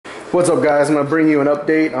What's up, guys? I'm going to bring you an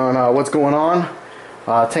update on what's going on.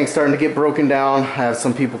 Tank's starting to get broken down. I have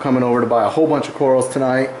some people coming over to buy a whole bunch of corals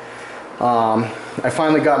tonight. I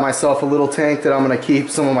finally got myself a little tank that I'm going to keep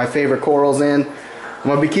some of my favorite corals in. I'm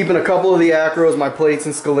going to be keeping a couple of the acros, my plates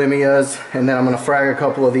and scalimias, and then I'm going to frag a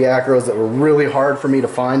couple of the acros that were really hard for me to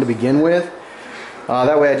find to begin with.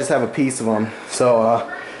 That way I just have a piece of them. So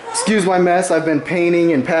excuse my mess. I've been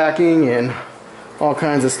painting and packing and all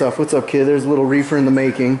kinds of stuff. What's up, kid? There's a little reefer in the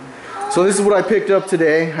making. So this is what I picked up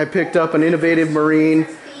today. I picked up an Innovative Marine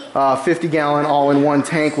 50-gallon all-in-one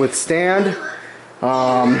tank with stand.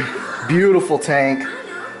 Beautiful tank.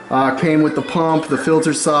 Came with the pump, the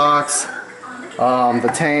filter socks,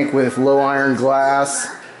 the tank with low iron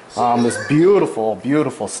glass, this beautiful,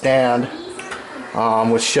 beautiful stand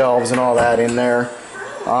with shelves and all that in there.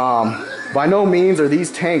 By no means are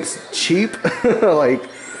these tanks cheap. Like,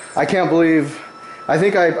 I can't believe, I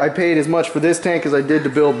think I paid as much for this tank as I did to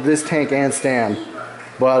build this tank and stand.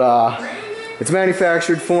 But it's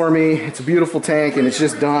manufactured for me. It's a beautiful tank and it's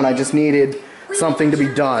just done. I just needed something to be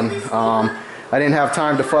done. I didn't have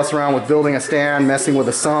time to fuss around with building a stand, messing with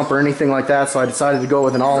a sump or anything like that, so I decided to go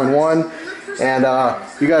with an all-in-one. And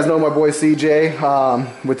you guys know my boy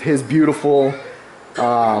CJ with his beautiful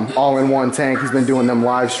all-in-one tank. He's been doing them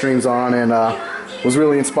live streams on, and was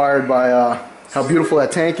really inspired by how beautiful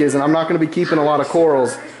that tank is. And I'm not going to be keeping a lot of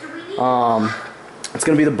corals. It's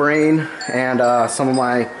going to be the brain and some of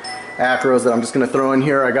my acros that I'm just going to throw in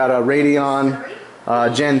here. I got a Radion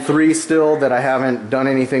Gen 3 still that I haven't done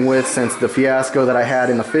anything with since the fiasco that I had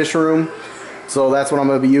in the fish room. So that's what I'm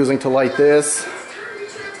going to be using to light this.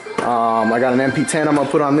 I got an MP10 I'm going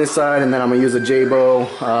to put on this side, and then I'm going to use a Jabo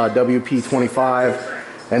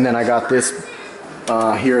WP25, and then I got this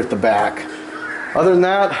here at the back. Other than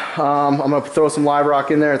that, I'm going to throw some live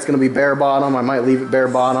rock in there. It's going to be bare bottom. I might leave it bare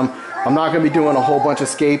bottom. I'm not going to be doing a whole bunch of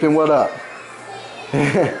scaping. What up?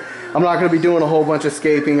 I'm not going to be doing a whole bunch of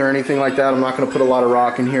scaping or anything like that. I'm not going to put a lot of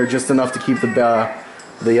rock in here, just enough to keep the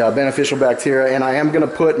beneficial bacteria. And I am going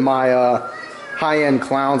to put my high-end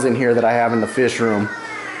clowns in here that I have in the fish room.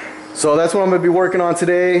 So that's what I'm going to be working on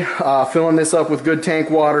today, filling this up with good tank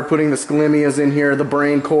water, putting the scalimias in here, the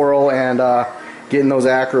brain coral, and getting those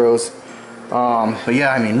acros. But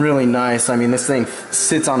yeah, I mean, really nice. I mean, this thing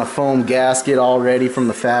sits on a foam gasket already from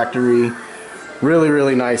the factory. Really,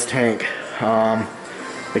 really nice tank.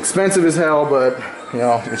 Expensive as hell, but you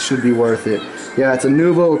know, it should be worth it. Yeah, it's a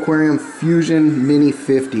Nuvo Aquarium Fusion Mini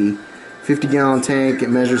 50-gallon tank. It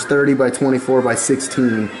measures 30 by 24 by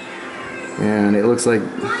 16. And it looks like,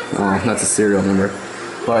 oh, that's a serial number.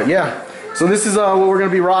 But yeah, so this is what we're going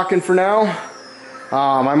to be rocking for now.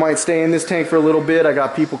 I might stay in this tank for a little bit. I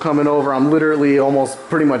got people coming over. I'm literally almost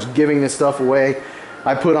pretty much giving this stuff away.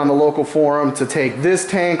 I put on the local forum to take this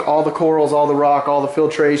tank, all the corals, all the rock, all the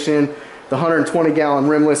filtration, the 120-gallon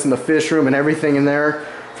rimless in the fish room and everything in there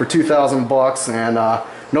for 2,000 bucks. And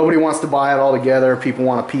nobody wants to buy it all together. People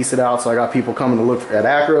want to piece it out, so I got people coming to look at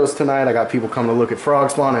acros tonight. I got people coming to look at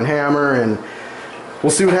frog spawn and hammer, and we'll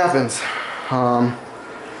see what happens.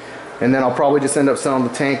 And then I'll probably just end up selling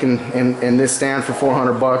the tank in this stand for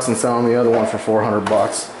 400 bucks and selling the other one for 400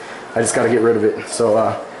 bucks. I just got to get rid of it. So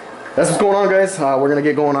that's what's going on, guys. We're going to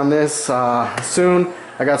get going on this soon.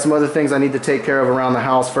 I got some other things I need to take care of around the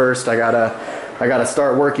house first. I gotta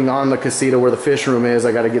start working on the casita where the fish room is.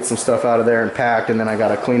 I gotta get some stuff out of there and packed, and then I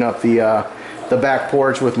gotta clean up the back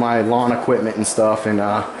porch with my lawn equipment and stuff, and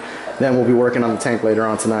then we'll be working on the tank later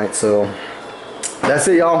on tonight. So that's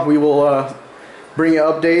it, y'all. We will bring you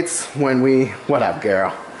updates when we, what up,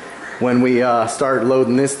 girl? When we start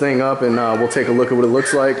loading this thing up, and we'll take a look at what it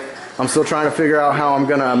looks like. I'm still trying to figure out how I'm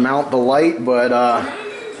gonna mount the light, but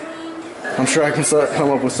I'm sure I can come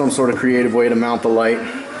up with some sort of creative way to mount the light.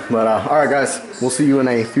 But alright, guys, we'll see you in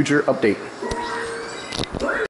a future update.